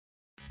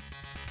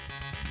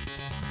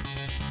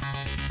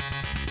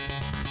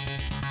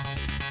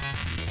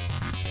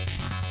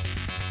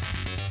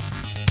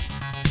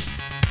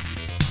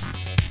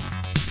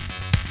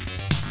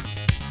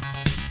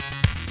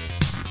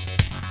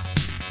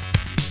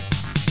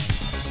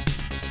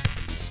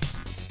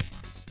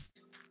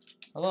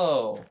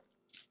Hello.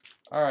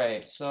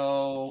 Alright,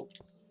 so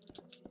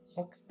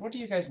what do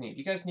you guys need?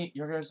 You guys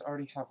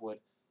already have wood.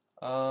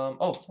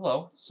 Oh,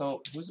 hello.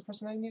 So, who's the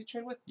person that I need to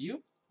trade with?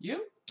 You?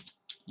 You?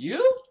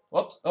 You?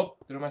 Whoops. Oh,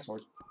 threw my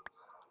sword.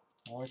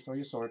 Always throw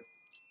your sword.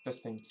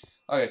 Best thing.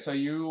 Okay, so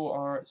you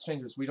are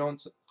strangers. We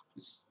don't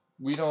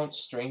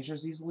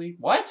strangers easily.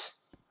 What?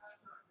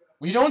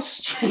 We don't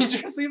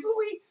strangers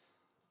easily?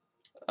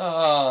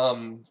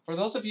 For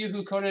those of you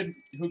who coded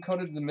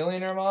the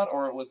millionaire mod,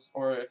 or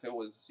if it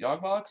was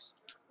YogBox,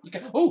 you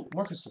can. Oh,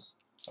 more crystals.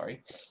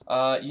 Sorry.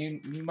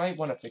 You might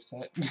want to fix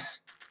that.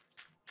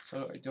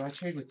 So, do I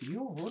trade with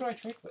you? Who do I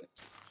trade with?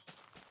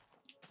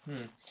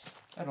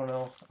 I don't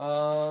know.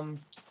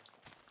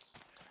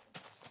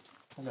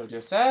 Hello,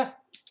 dear sir.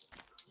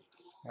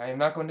 I am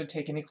not going to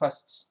take any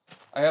quests.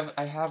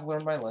 I have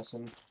learned my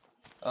lesson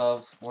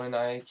of when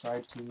I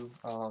tried to,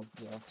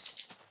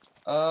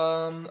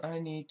 I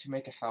need to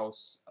make a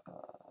house.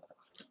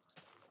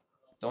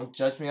 Don't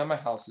judge me on my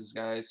houses,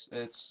 guys.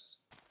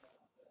 It's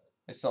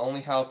the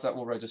only house that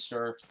will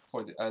register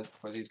for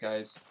these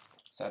guys,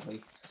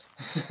 sadly.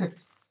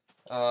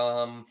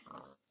 Alright,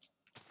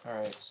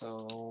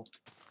 so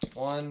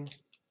 1,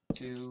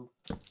 2,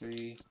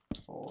 3,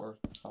 4,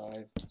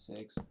 5,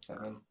 6,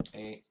 7,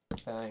 8,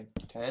 9,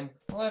 10,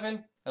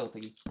 11, hello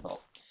piggy, 12.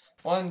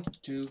 1,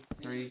 2,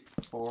 3,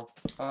 4,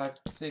 5,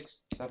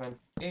 6, 7,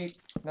 8,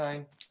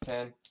 9,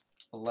 10,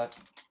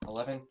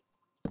 11.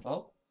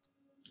 Oh,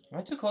 am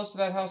I too close to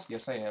that house?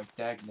 Yes, I am.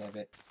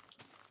 Dagnabbit.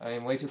 I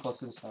am way too close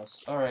to this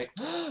house. Alright.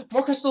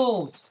 More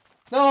crystals!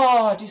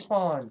 No!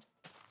 Despawned!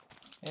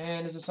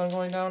 And is the sun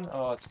going down?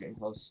 Oh, it's getting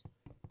close.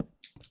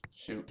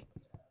 Shoot.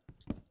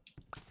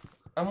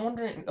 I'm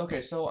wondering...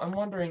 Okay, so I'm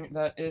wondering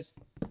that if...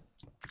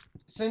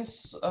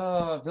 Since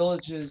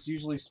villages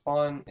usually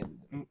spawn...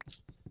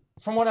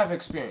 From what I've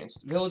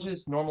experienced,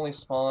 villages normally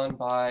spawn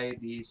by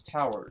these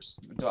towers.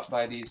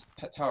 By these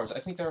pet towers.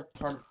 I think they're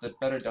part of the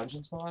Better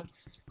Dungeons mod.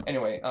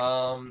 Anyway,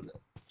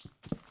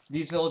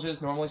 these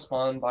villages normally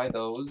spawn by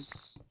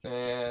those,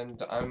 and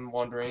I'm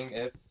wondering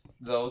if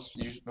those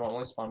usually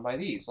normally spawn by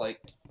these. Like,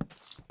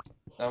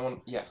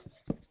 yeah.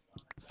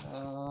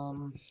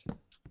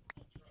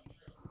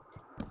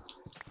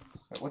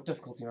 Wait, what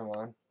difficulty am I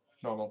on?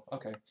 Normal.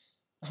 Okay.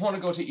 I want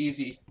to go to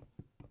easy.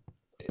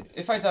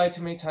 If I die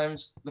too many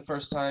times the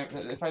first time,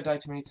 if I die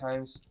too many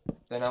times,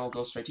 then I will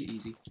go straight to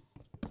easy.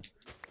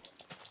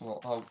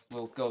 Well,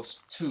 we'll go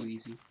too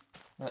easy.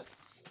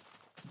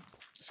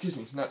 Excuse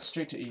me, not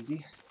straight to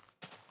easy.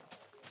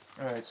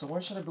 Alright, so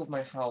where should I build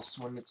my house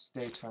when it's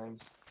daytime?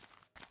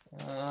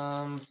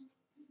 I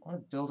want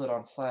to build it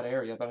on a flat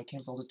area, but I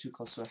can't build it too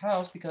close to a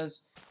house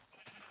because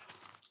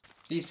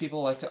these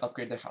people like to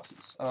upgrade their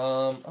houses.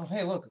 Oh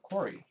hey, look, a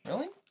quarry.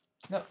 Really?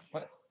 No,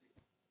 what?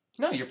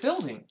 No, you're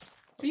building!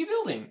 What are you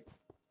building?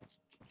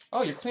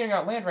 Oh, you're clearing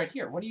out land right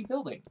here. What are you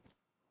building?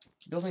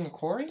 Building a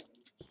quarry?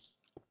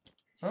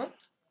 Huh? What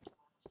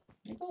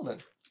are you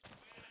building?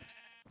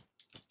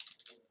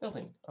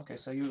 Building. Okay,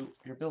 so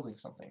you're building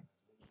something.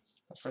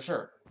 That's for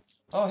sure.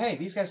 Oh, hey,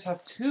 these guys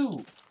have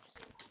two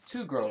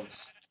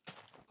groves.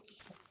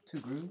 Two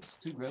groves?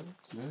 Two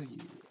groves? Oh,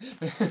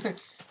 yeah.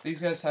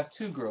 These guys have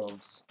 2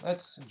 groves.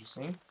 That's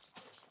interesting.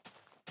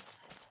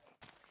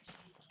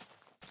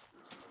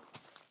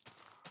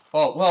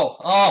 Oh, well,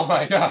 oh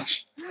my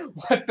gosh.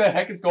 What the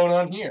heck is going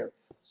on here?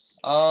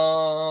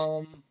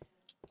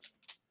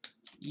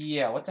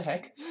 Yeah, what the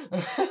heck?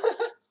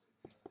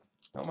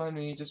 Don't mind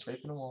me, just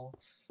raping a wall.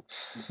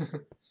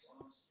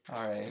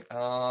 Alright,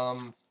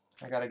 I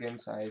gotta get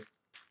inside.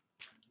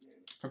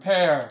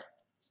 Prepare!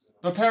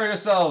 Prepare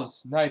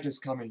yourselves! Night is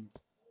coming.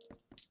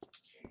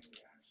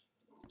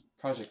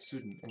 Project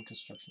student in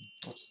construction.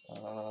 Oops,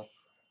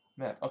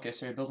 map. Okay,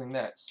 so you're building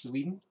that.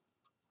 Sweden?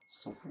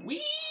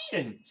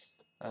 Sweden!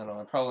 I don't know,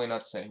 I'm probably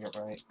not saying it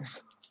right.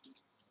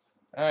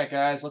 Alright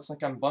guys, looks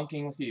like I'm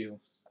bunking with you.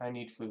 I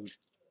need food.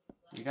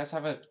 You guys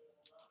have a...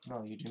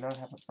 No, you do not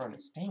have a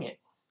furnace. Dang it.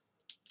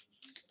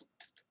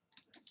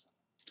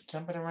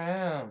 Jumping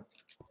around.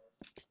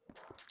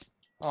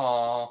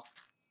 Aww.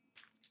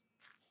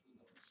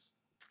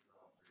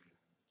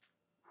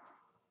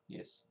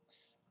 Yes.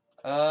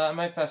 I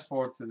might fast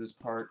forward through this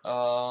part.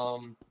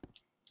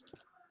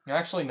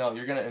 Actually, no,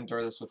 you're gonna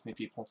endure this with me,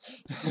 people.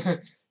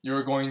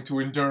 You're going to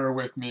endure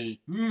with me.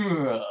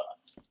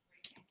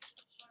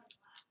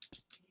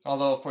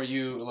 Although, for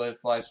you who live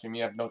live stream,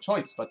 you have no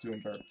choice but to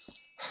endure.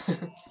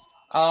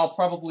 I'll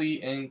probably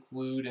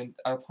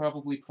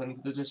put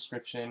into the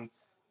description,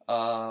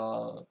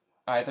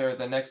 either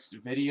the next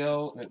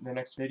video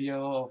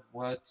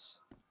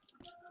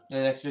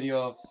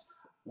of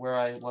where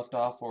I left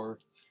off, or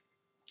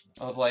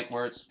of like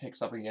where it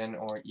picks up again,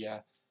 or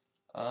yeah.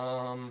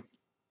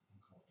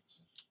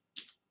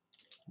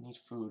 Need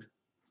food.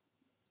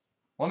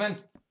 Woman,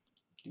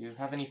 do you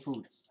have any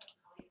food?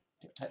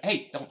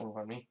 Hey, don't move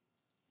on me.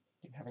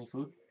 Do you have any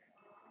food?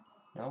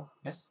 No?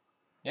 Yes?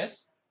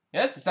 Yes?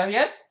 Yes? Is that a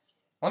yes?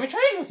 Let me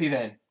trade with you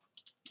then.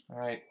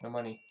 Alright, no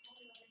money.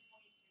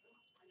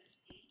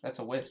 That's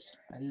a wisp.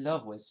 I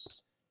love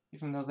wisps.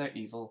 Even though they're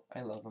evil,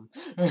 I love them.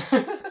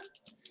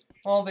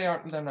 Well,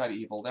 they're not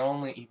evil. They're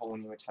only evil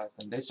when you attack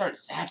them. They start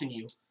zapping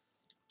you.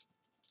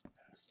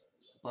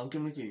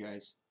 Bumpkin with you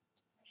guys.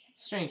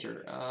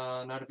 Stranger,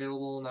 not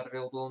available, not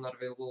available, not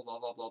available, blah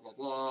blah blah blah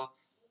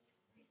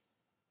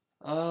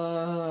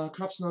blah.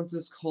 Corruption of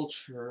this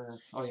culture.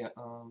 Oh yeah,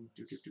 your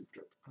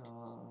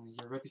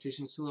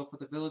reputation is too low for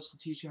the village to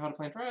teach you how to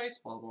plant rice,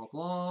 blah blah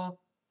blah.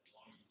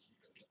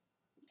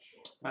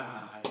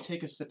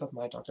 Take a sip of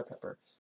my Dr. Pepper.